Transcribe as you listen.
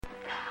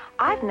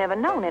I've never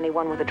known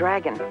anyone with a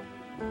dragon.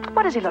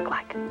 What does he look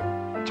like?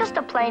 Just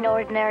a plain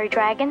ordinary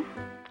dragon.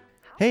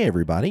 Hey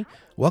everybody,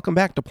 welcome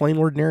back to Plain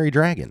Ordinary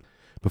Dragon.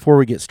 Before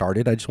we get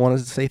started, I just wanted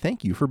to say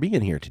thank you for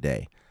being here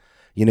today.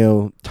 You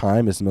know,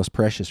 time is the most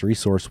precious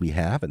resource we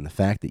have, and the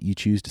fact that you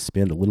choose to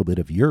spend a little bit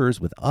of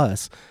yours with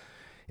us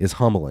is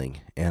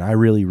humbling, and I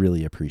really,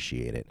 really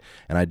appreciate it.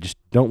 And I just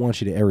don't want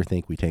you to ever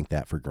think we take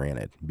that for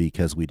granted,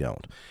 because we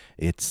don't.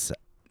 It's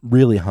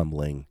really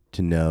humbling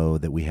to know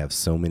that we have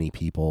so many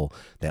people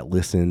that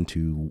listen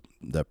to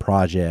the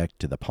project,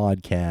 to the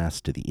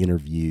podcast, to the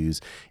interviews,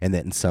 and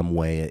that in some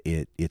way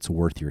it's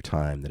worth your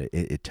time, that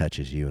it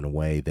touches you in a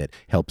way that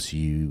helps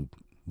you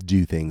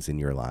do things in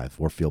your life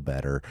or feel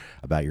better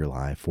about your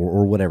life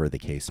or whatever the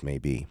case may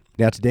be.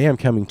 Now, today I'm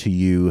coming to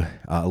you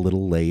a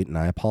little late, and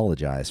I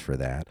apologize for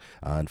that.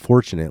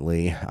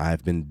 Unfortunately,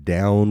 I've been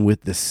down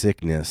with the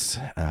sickness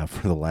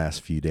for the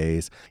last few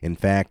days. In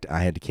fact, I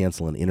had to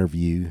cancel an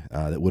interview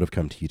that would have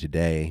come to you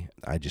today.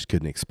 I just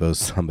couldn't expose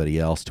somebody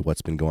else to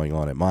what's been going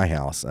on at my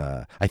house.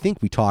 I think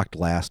we talked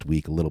last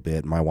week a little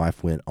bit. My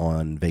wife went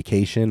on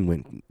vacation,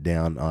 went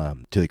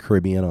down to the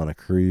Caribbean on a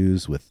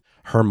cruise with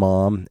her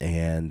mom,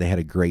 and they had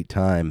a great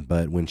time.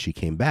 But when she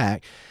came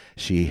back,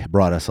 she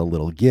brought us a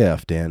little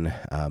gift, and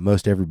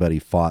most everybody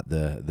fought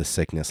the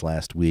sickness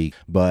last week.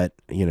 But,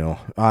 you know,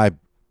 I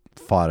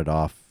fought it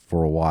off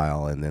for a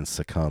while and then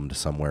succumbed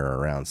somewhere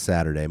around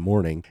Saturday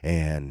morning,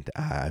 and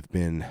I've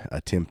been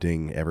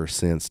attempting ever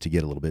since to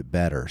get a little bit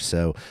better.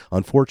 So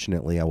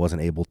unfortunately, I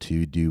wasn't able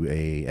to do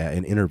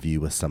an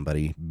interview with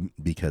somebody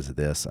because of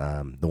this.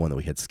 The one that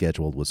we had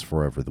scheduled was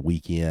for over the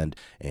weekend,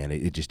 and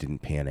it just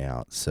didn't pan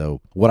out.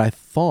 So what I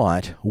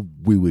thought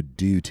we would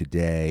do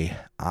today,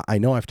 I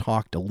know I've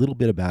talked a little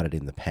bit about it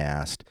in the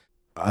past,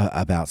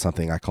 about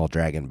something I call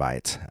Dragon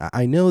Bites.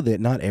 I know that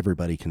not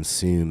everybody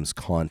consumes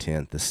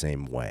content the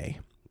same way.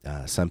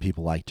 Some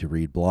people like to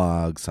read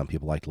blogs, some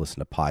people like to listen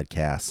to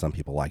podcasts, some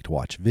people like to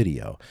watch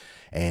video.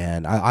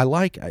 And I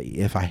like,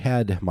 if I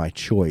had my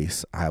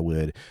choice, I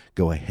would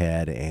go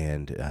ahead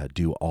and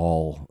do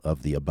all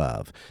of the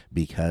above,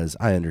 because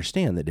I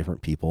understand that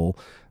different people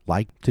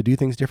like to do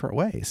things different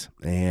ways.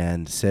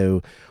 And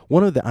so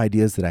one of the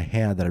ideas that I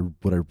had,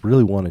 what I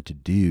really wanted to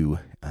do,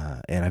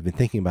 and I've been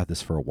thinking about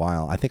this for a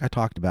while. I think I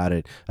talked about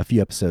it a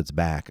few episodes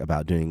back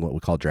about doing what we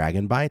call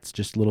Dragon Bites,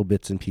 just little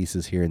bits and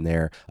pieces here and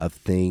there of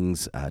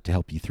things to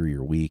help you through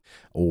your week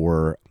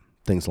or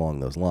things along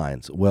those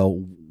lines. Well,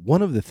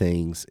 one of the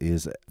things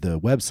is the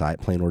website,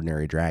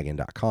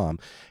 plainordinarydragon.com,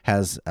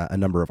 has a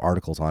number of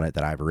articles on it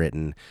that I've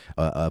written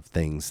of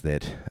things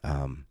that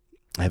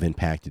have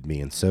impacted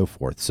me and so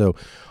forth. So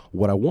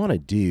what I want to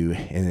do,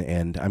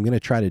 and I'm going to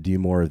try to do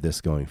more of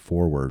this going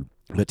forward,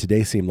 but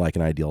today seemed like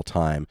an ideal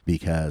time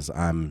because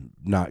I'm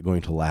not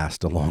going to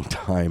last a long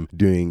time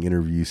doing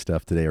interview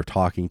stuff today or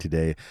talking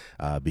today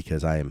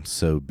because I am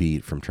so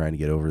beat from trying to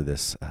get over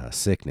this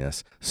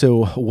sickness.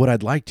 So what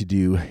I'd like to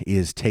do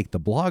is take the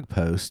blog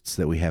posts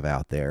that we have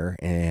out there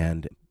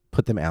and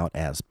put them out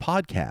as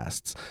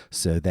podcasts,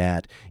 so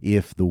that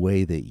if the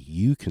way that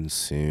you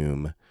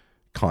consume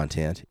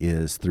content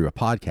is through a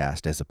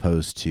podcast as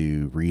opposed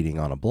to reading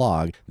on a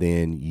blog,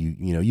 then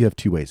you have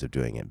two ways of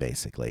doing it,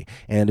 basically.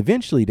 And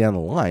eventually down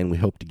the line, we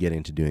hope to get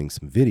into doing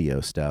some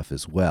video stuff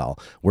as well.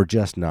 We're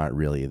just not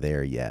really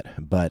there yet,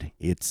 but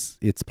it's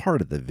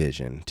part of the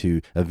vision to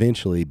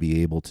eventually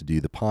be able to do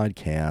the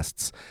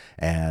podcasts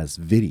as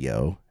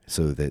video,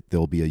 so that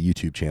there'll be a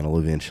YouTube channel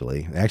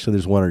eventually. Actually,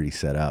 there's one already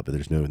set up, but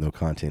there's no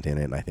content in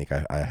it, and I think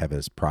I have it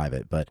as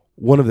private. But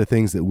one of the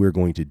things that we're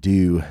going to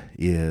do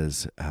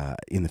is,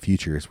 in the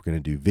future, is we're going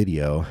to do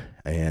video,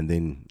 and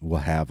then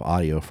we'll have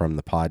audio from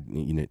the pod,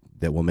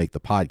 that will make the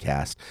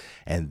podcast,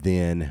 and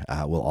then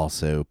we'll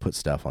also put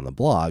stuff on the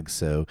blog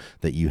so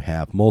that you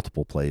have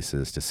multiple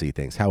places to see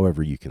things,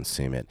 however you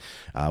consume it,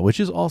 which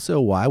is also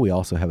why we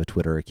also have a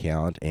Twitter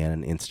account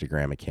and an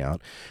Instagram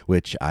account,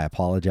 which I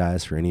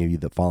apologize for any of you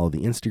that follow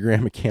the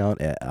Instagram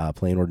account at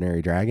Plain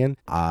Ordinary Dragon.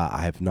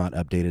 I have not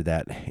updated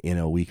that in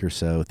a week or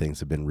so. Things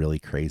have been really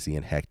crazy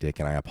and hectic,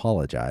 and I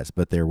apologize,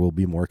 but there will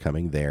be more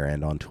coming there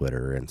and on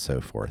Twitter and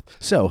so forth.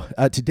 So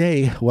today,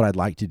 what I'd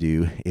like to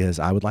do is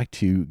I would like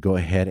to go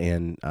ahead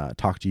and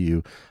talk to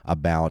you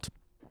about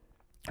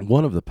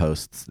one of the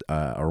posts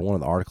or one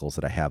of the articles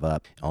that I have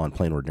up on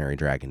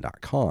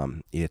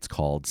plainordinarydragon.com. It's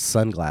called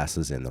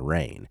Sunglasses in the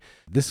Rain.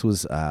 This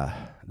was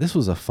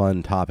a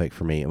fun topic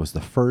for me. It was the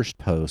first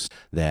post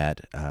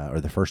that, or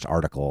the first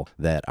article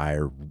that I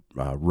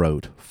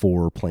wrote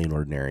for Plain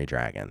Ordinary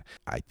Dragon.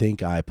 I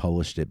think I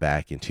published it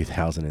back in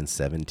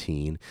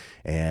 2017,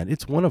 and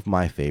it's one of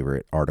my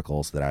favorite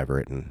articles that I've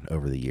written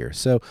over the years.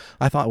 So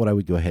I thought what I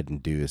would go ahead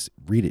and do is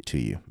read it to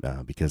you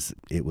because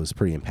it was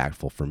pretty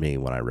impactful for me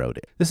when I wrote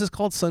it. This is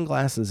called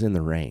Sunglasses in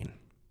the Rain.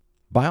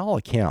 By all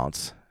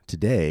accounts,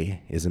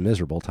 today is a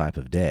miserable type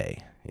of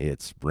day.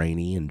 It's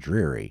rainy and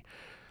dreary.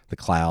 The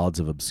clouds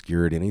have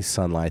obscured any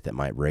sunlight that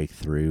might break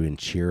through and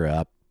cheer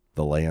up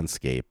the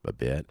landscape a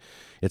bit.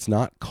 It's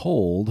not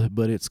cold,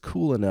 but it's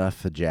cool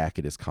enough a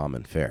jacket is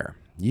common fare.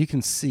 You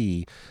can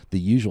see the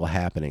usual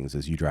happenings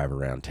as you drive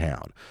around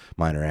town.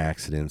 Minor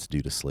accidents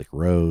due to slick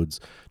roads,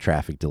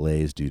 traffic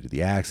delays due to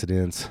the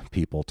accidents,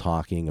 people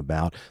talking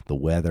about the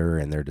weather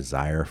and their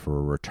desire for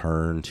a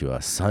return to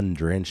a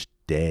sun-drenched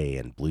day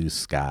and blue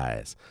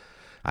skies.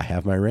 I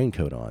have my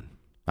raincoat on.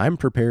 I'm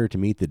prepared to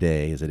meet the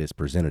day as it has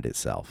presented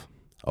itself,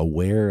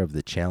 aware of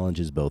the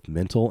challenges, both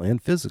mental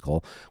and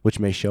physical, which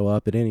may show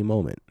up at any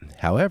moment.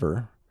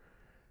 However,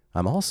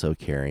 I'm also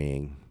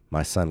carrying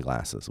my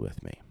sunglasses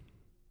with me.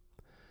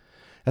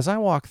 As I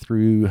walk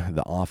through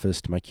the office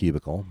to my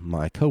cubicle,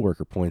 my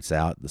coworker points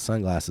out the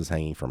sunglasses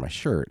hanging from my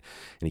shirt,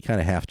 and he kind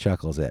of half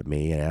chuckles at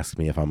me and asks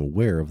me if I'm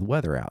aware of the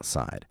weather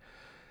outside.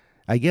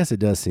 I guess it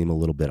does seem a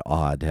little bit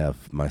odd to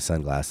have my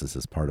sunglasses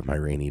as part of my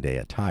rainy day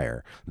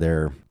attire.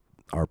 There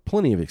are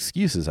plenty of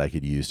excuses I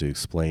could use to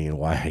explain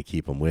why I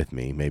keep them with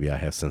me. Maybe I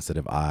have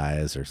sensitive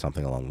eyes or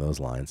something along those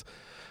lines.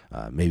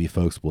 Maybe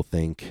folks will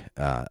think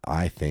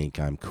I think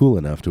I'm cool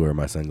enough to wear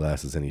my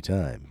sunglasses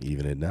anytime,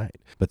 even at night.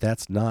 But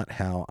that's not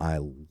how I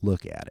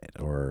look at it,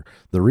 or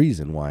the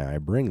reason why I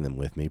bring them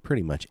with me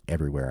pretty much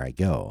everywhere I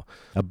go.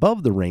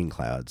 Above the rain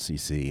clouds, you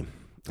see,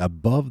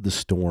 above the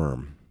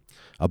storm,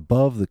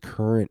 above the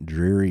current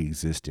dreary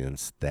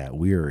existence that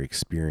we are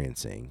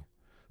experiencing,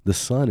 the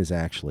sun is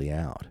actually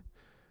out.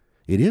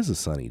 It is a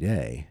sunny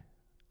day.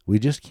 We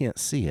just can't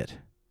see it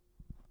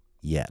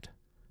yet.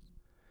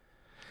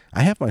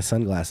 I have my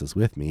sunglasses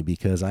with me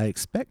because I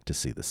expect to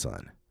see the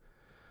sun.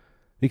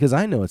 Because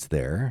I know it's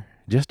there,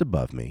 just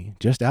above me,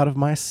 just out of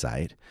my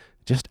sight,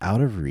 just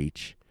out of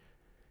reach.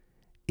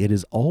 It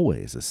is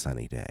always a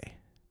sunny day.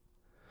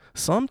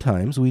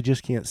 Sometimes we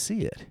just can't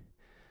see it.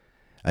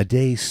 A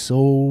day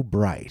so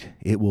bright,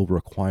 it will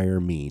require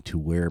me to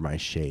wear my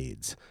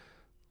shades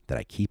that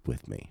I keep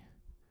with me,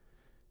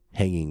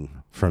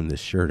 hanging from this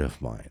shirt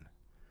of mine.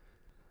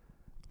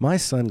 My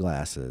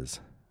sunglasses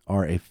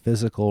are a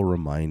physical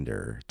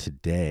reminder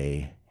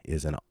today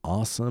is an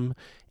awesome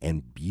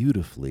and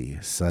beautifully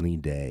sunny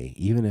day,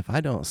 even if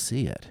I don't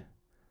see it.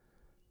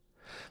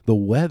 The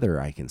weather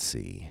I can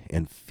see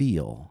and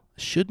feel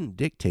shouldn't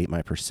dictate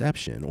my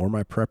perception or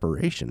my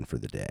preparation for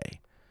the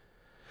day.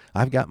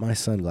 I've got my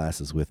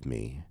sunglasses with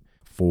me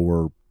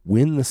for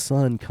when the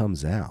sun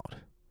comes out.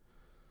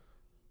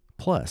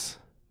 Plus,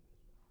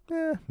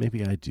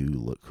 maybe I do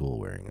look cool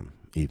wearing them,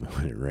 even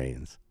when it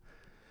rains.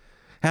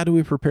 How do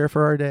we prepare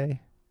for our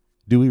day?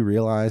 Do we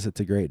realize it's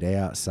a great day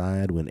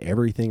outside when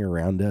everything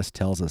around us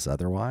tells us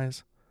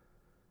otherwise?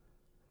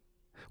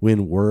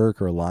 When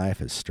work or life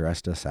has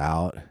stressed us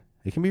out,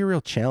 it can be a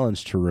real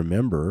challenge to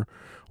remember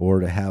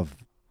or to have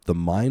the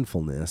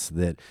mindfulness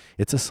that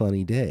it's a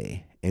sunny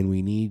day and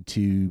we need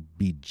to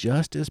be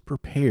just as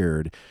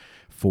prepared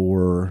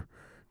for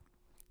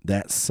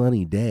that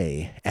sunny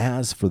day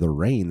as for the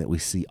rain that we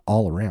see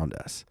all around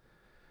us.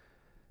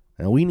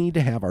 Now, we need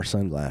to have our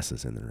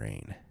sunglasses in the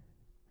rain.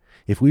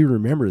 If we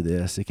remember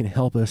this, it can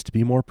help us to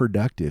be more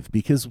productive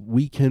because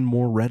we can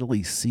more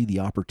readily see the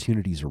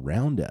opportunities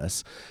around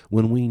us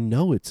when we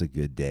know it's a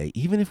good day,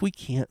 even if we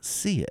can't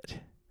see it.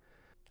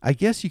 I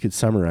guess you could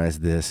summarize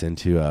this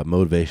into a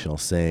motivational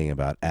saying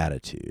about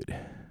attitude,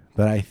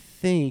 but I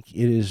think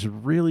it is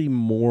really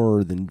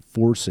more than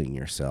forcing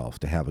yourself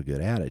to have a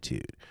good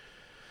attitude.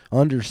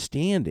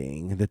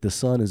 Understanding that the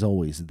sun is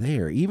always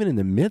there, even in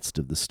the midst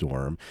of the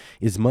storm,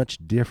 is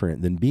much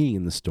different than being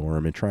in the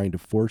storm and trying to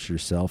force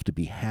yourself to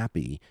be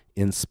happy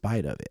in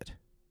spite of it.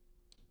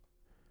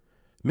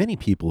 Many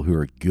people who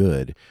are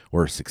good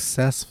or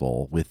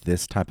successful with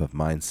this type of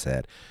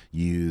mindset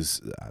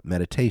use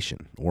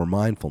meditation or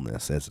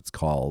mindfulness, as it's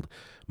called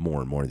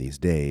more and more these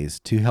days,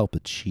 to help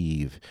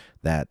achieve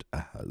that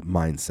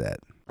mindset.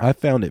 I've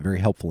found it very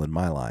helpful in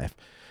my life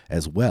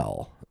as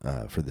well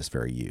for this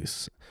very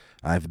use.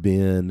 I've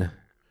been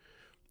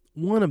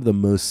one of the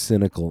most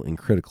cynical and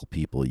critical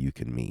people you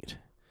can meet.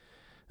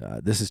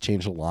 This has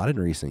changed a lot in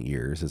recent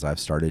years as I've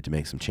started to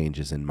make some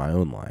changes in my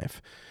own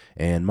life.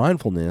 And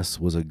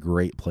mindfulness was a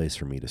great place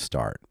for me to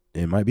start.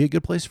 It might be a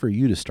good place for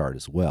you to start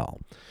as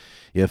well.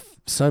 If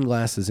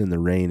sunglasses in the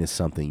rain is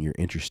something you're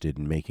interested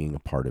in making a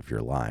part of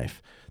your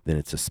life, then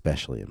it's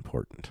especially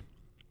important.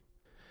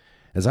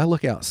 As I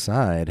look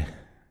outside,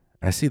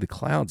 I see the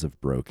clouds have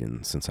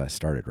broken since I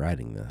started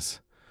writing this.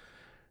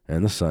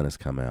 And the sun has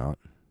come out.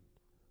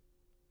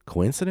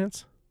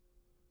 Coincidence?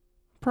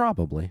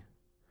 Probably.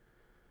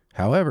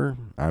 However,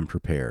 I'm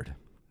prepared.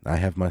 I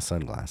have my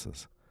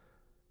sunglasses.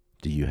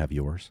 Do you have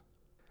yours?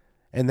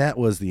 And that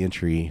was the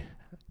entry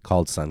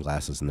called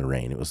Sunglasses in the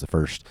Rain. It was the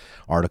first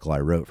article I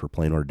wrote for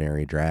Plain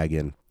Ordinary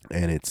Dragon,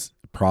 and it's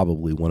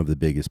probably one of the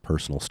biggest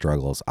personal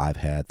struggles I've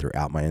had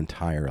throughout my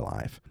entire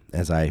life.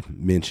 As I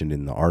mentioned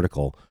in the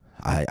article,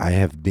 I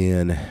have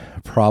been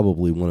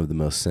probably one of the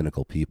most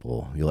cynical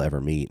people you'll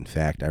ever meet. In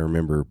fact, I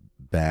remember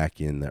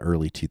back in the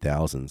early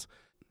 2000s,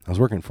 I was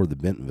working for the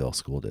Bentonville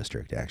School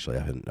District, actually,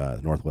 up in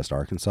Northwest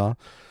Arkansas.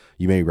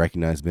 You may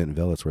recognize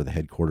Bentonville. It's where the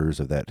headquarters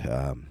of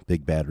that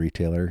big bad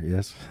retailer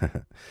is.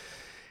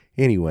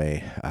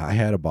 Anyway, I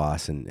had a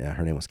boss, and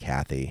her name was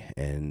Kathy,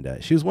 and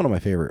she was one of my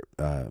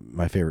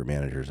favorite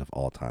managers of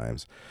all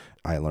times.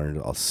 I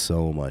learned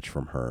so much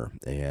from her,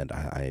 and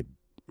I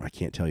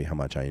can't tell you how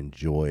much I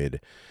enjoyed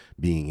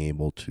being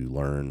able to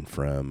learn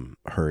from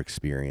her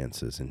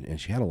experiences, and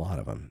she had a lot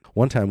of them.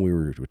 One time we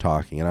were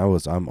talking, and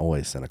I'm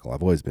always cynical.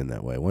 I've always been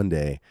that way. One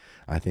day,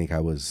 I think I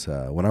was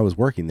when I was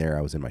working there,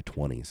 I was in my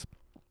 20s.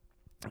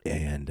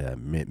 And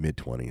mid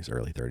 20s,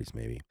 early 30s,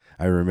 maybe.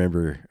 I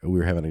remember we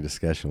were having a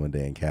discussion one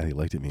day, and Kathy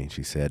looked at me and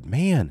she said,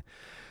 "Man,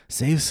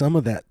 save some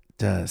of that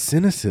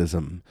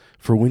cynicism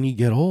for when you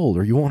get old,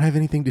 or you won't have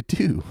anything to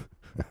do."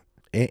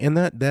 And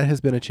that has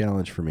been a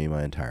challenge for me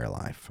my entire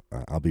life.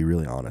 I'll be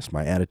really honest.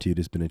 My attitude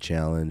has been a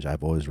challenge.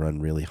 I've always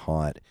run really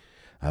hot.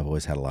 I've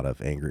always had a lot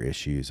of anger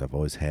issues. I've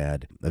always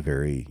had a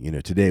very,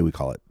 today we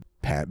call it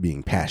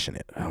being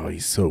passionate. Oh,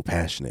 he's so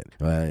passionate.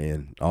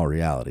 In all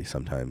reality,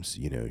 sometimes,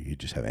 you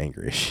just have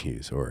anger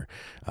issues, or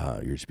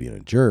you're just being a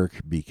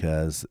jerk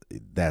because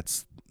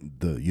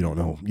you don't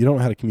know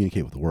how to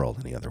communicate with the world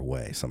any other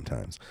way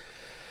sometimes.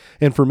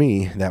 And for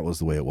me, that was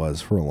the way it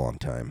was for a long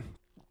time,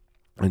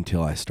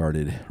 until I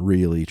started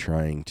really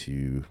trying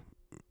to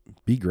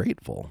be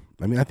grateful.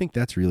 I mean, I think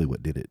that's really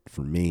what did it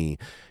for me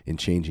in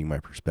changing my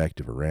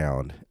perspective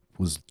around,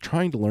 was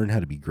trying to learn how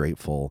to be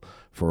grateful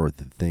for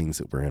the things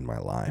that were in my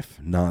life,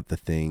 not the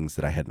things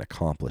that I hadn't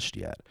accomplished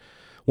yet.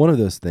 One of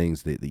those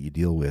things that you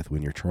deal with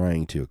when you're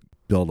trying to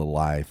build a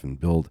life and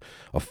build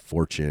a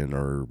fortune,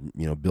 or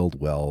build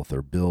wealth,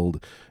 or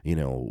build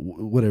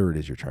whatever it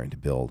is you're trying to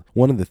build,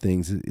 one of the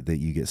things that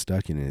you get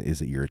stuck in is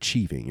that you're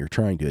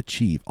trying to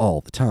achieve all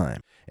the time.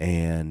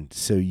 And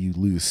so you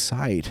lose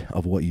sight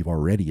of what you've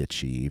already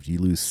achieved. You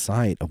lose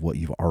sight of what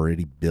you've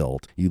already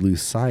built. You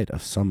lose sight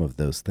of some of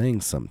those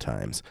things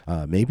sometimes,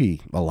 maybe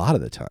a lot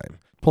of the time.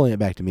 Pulling it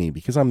back to me,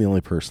 because I'm the only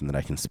person that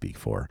I can speak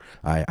for.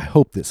 I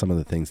hope that some of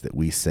the things that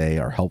we say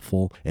are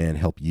helpful and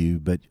help you,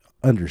 but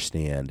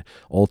understand,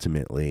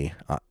 ultimately,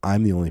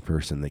 I'm the only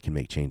person that can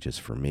make changes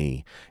for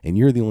me, and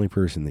you're the only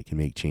person that can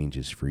make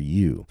changes for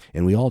you.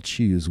 And we all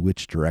choose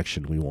which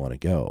direction we want to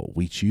go.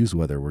 We choose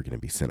whether we're going to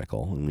be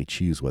cynical, and we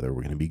choose whether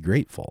we're going to be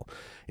grateful.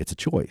 It's a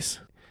choice.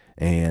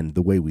 And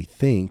the way we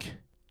think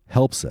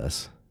helps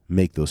us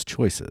make those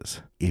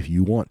choices. If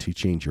you want to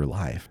change your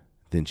life,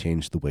 then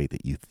change the way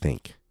that you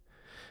think,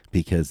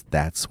 because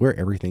that's where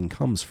everything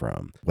comes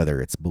from,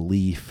 whether it's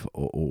belief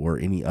or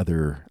any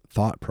other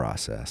thought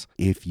process.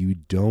 If you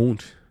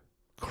don't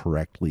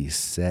correctly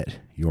set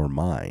your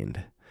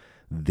mind,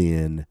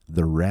 then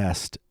the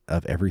rest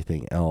of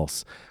everything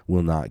else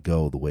will not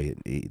go the way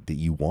that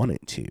you want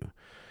it to.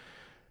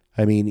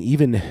 I mean,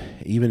 even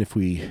if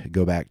we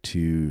go back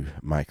to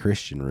my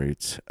Christian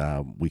roots,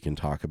 we can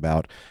talk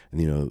about,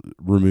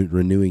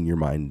 renewing your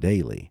mind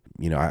daily.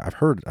 I've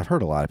heard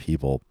a lot of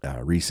people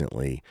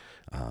recently,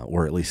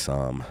 or at least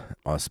some,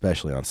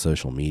 especially on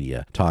social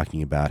media,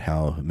 talking about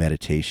how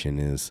meditation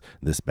is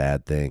this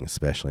bad thing,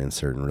 especially in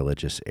certain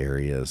religious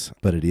areas.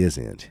 But it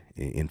isn't.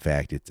 In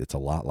fact, it's a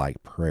lot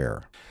like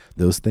prayer.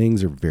 Those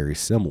things are very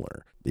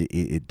similar.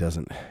 It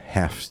doesn't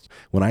have,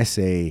 when I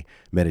say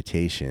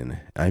meditation,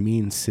 I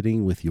mean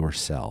sitting with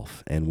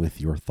yourself and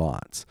with your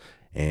thoughts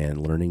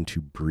and learning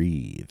to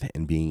breathe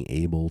and being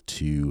able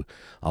to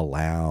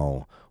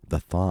allow the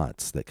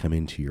thoughts that come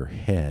into your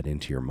head,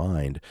 into your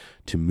mind,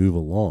 to move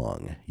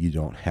along. You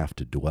don't have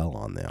to dwell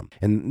on them.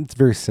 And it's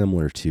very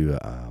similar to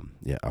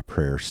a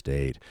prayer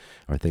state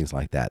or things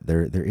like that.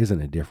 There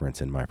isn't a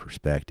difference in my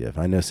perspective.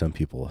 I know some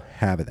people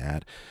have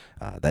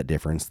that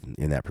difference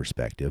in that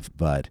perspective,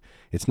 but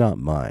it's not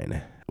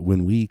mine.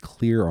 When we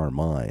clear our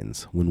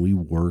minds, when we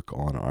work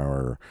on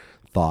our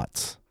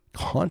thoughts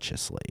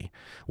consciously,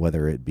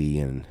 whether it be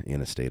in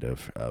a state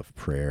of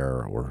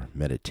prayer or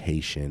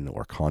meditation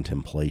or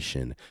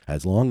contemplation,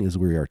 as long as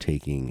we are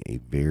taking a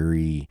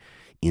very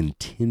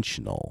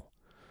intentional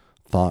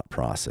thought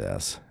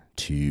process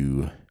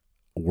to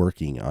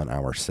working on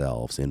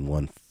ourselves in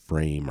one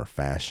frame or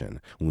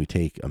fashion, when we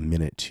take a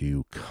minute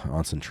to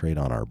concentrate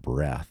on our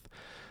breath,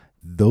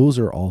 those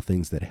are all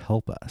things that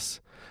help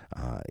us.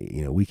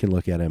 We can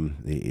look at them.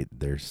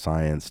 There's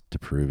science to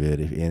prove it.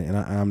 And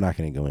I'm not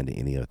going to go into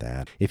any of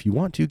that. If you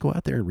want to, go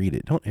out there and read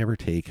it. Don't ever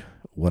take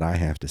what I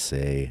have to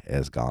say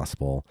as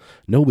gospel.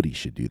 Nobody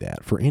should do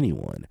that for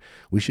anyone.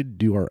 We should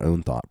do our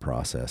own thought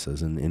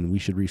processes, and we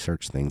should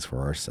research things for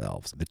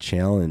ourselves. The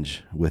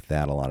challenge with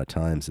that a lot of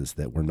times is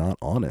that we're not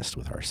honest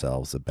with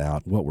ourselves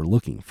about what we're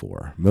looking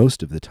for.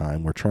 Most of the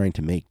time, we're trying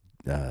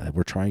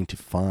to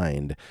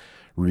find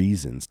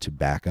reasons to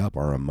back up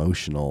our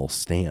emotional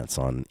stance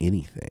on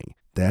anything.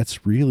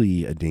 That's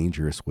really a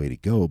dangerous way to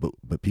go,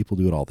 but people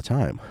do it all the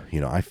time.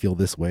 I feel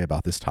this way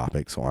about this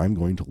topic, so I'm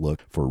going to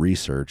look for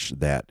research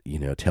that,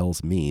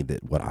 tells me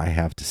that what I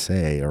have to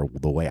say or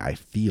the way I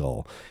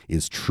feel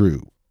is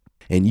true.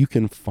 And you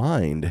can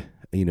find,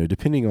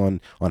 depending on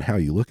how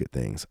you look at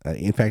things.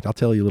 In fact, I'll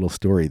tell you a little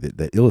story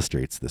that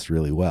illustrates this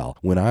really well.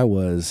 When I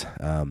was,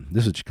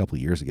 this was a couple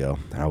of years ago,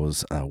 I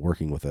was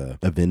working with a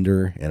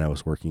vendor, and I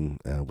was working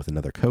with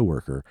another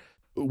coworker.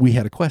 We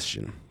had a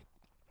question.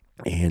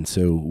 And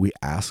so we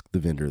asked the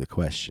vendor the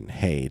question,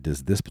 hey,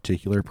 does this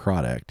particular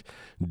product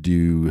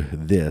do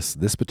this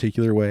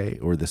particular way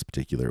or this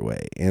particular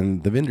way?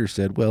 And the vendor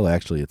said, well,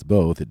 actually, it's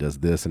both. It does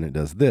this and it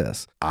does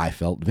this. I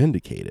felt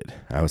vindicated.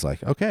 I was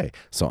like, okay,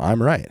 so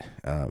I'm right.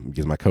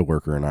 Because my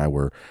coworker and I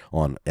were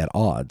at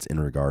odds in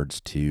regards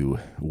to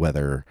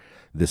whether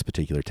this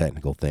particular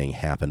technical thing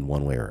happened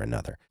one way or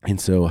another. And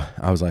so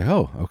I was like,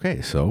 oh,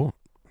 okay, so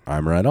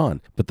I'm right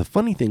on. But the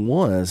funny thing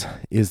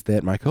is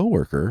that my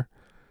coworker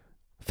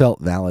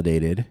felt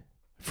validated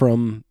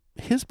from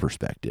his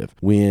perspective.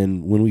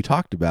 When we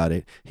talked about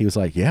it, he was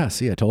like, yeah,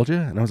 see, I told you.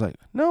 And I was like,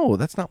 no,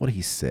 that's not what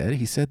he said.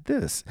 He said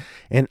this.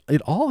 And it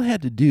all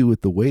had to do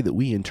with the way that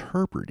we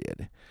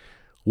interpreted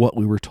what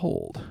we were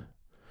told.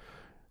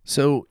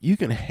 So you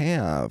can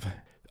have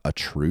a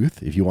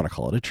truth, if you want to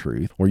call it a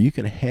truth, or you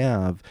can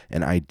have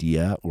an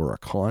idea or a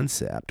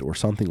concept or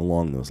something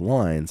along those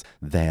lines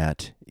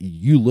that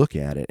you look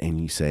at it and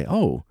you say,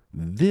 oh,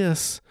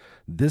 this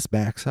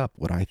backs up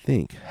what I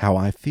think, how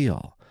I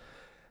feel.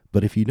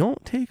 But if you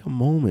don't take a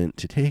moment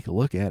to take a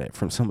look at it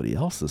from somebody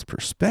else's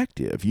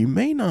perspective, you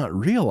may not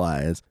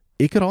realize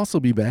it could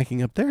also be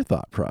backing up their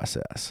thought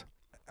process.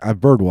 I've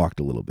birdwalked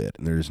a little bit,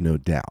 and there's no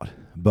doubt.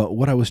 But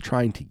what I was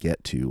trying to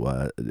get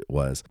to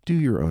was do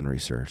your own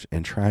research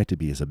and try to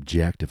be as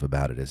objective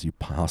about it as you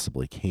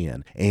possibly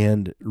can,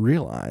 and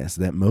realize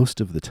that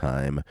most of the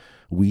time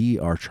we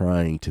are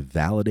trying to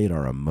validate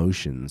our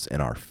emotions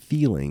and our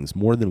feelings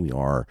more than we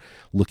are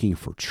looking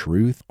for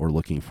truth or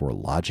looking for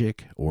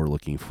logic or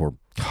looking for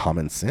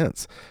common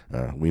sense.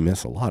 We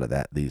miss a lot of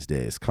that these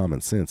days.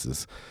 Common sense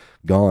is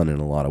gone in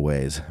a lot of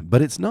ways,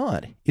 but it's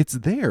not. It's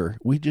there.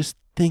 We just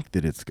think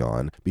that it's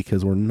gone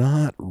because we're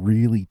not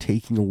really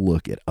taking a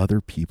look at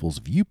other people's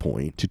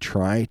viewpoint to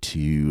try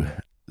to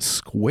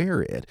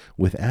square it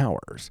with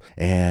ours.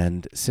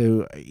 And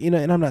so,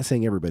 and I'm not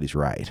saying everybody's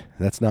right.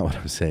 That's not what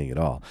I'm saying at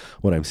all.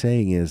 What I'm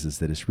saying is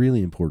that it's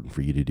really important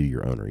for you to do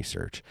your own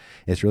research.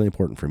 It's really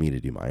important for me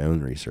to do my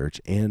own research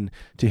and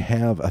to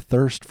have a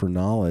thirst for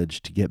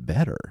knowledge to get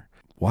better.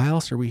 Why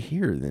else are we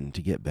here than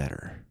to get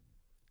better?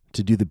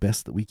 To do the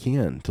best that we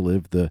can, to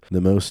live the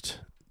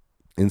most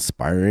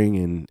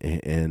inspiring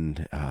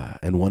and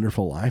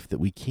wonderful life that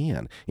we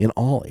can in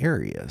all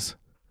areas.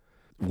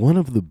 One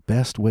of the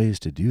best ways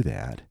to do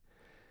that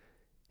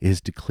is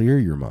to clear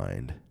your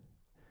mind,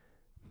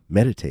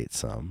 meditate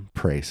some,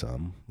 pray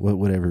some,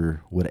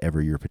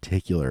 whatever your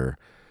particular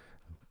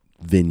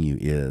venue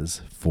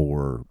is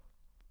for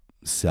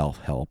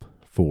self-help,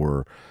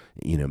 for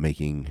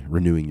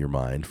renewing your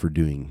mind, for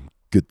doing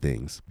good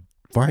things.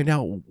 Find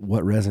out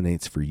what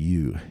resonates for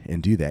you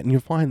and do that. And you'll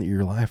find that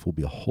your life will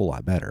be a whole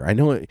lot better. I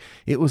know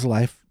it was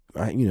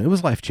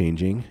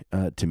life-changing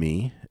to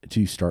me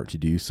to start to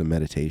do some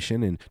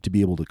meditation and to be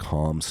able to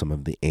calm some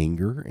of the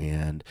anger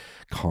and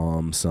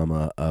calm some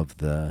of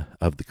the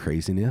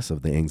craziness,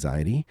 of the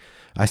anxiety.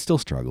 I still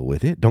struggle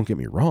with it. Don't get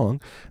me wrong.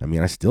 I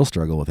mean, I still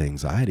struggle with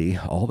anxiety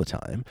all the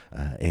time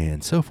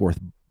and so forth,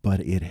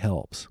 but it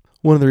helps.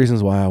 One of the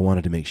reasons why I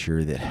wanted to make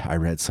sure that I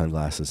read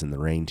Sunglasses in the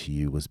Rain to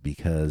you was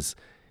because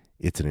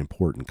it's an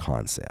important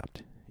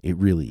concept. It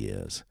really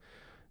is.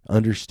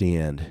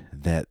 Understand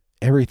that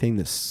everything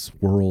that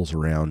swirls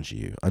around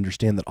you,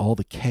 understand that all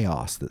the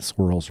chaos that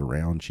swirls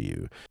around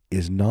you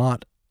is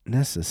not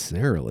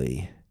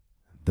necessarily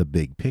the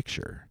big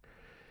picture.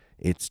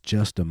 It's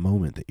just a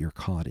moment that you're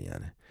caught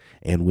in.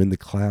 And when the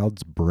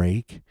clouds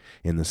break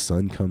and the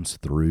sun comes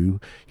through,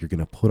 you're going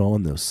to put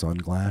on those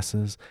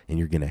sunglasses and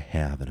you're going to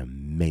have an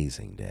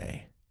amazing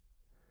day.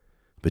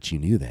 But you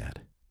knew that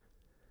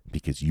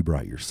because you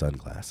brought your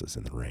sunglasses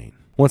in the rain.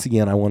 Once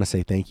again, I want to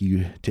say thank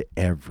you to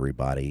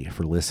everybody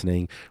for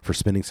listening, for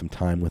spending some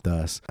time with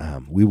us.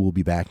 We will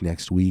be back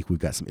next week. We've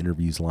got some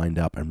interviews lined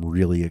up I'm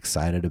really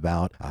excited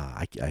about.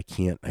 I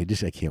can't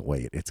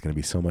wait. It's going to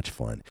be so much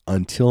fun.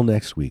 Until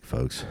next week,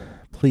 folks,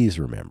 please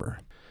remember,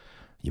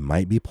 you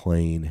might be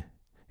plain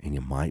and you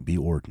might be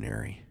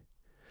ordinary,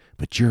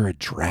 but you're a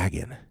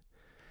dragon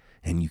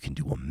and you can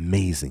do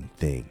amazing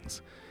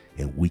things,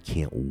 and we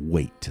can't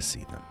wait to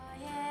see them.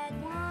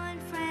 One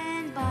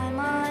friend by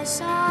my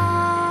side.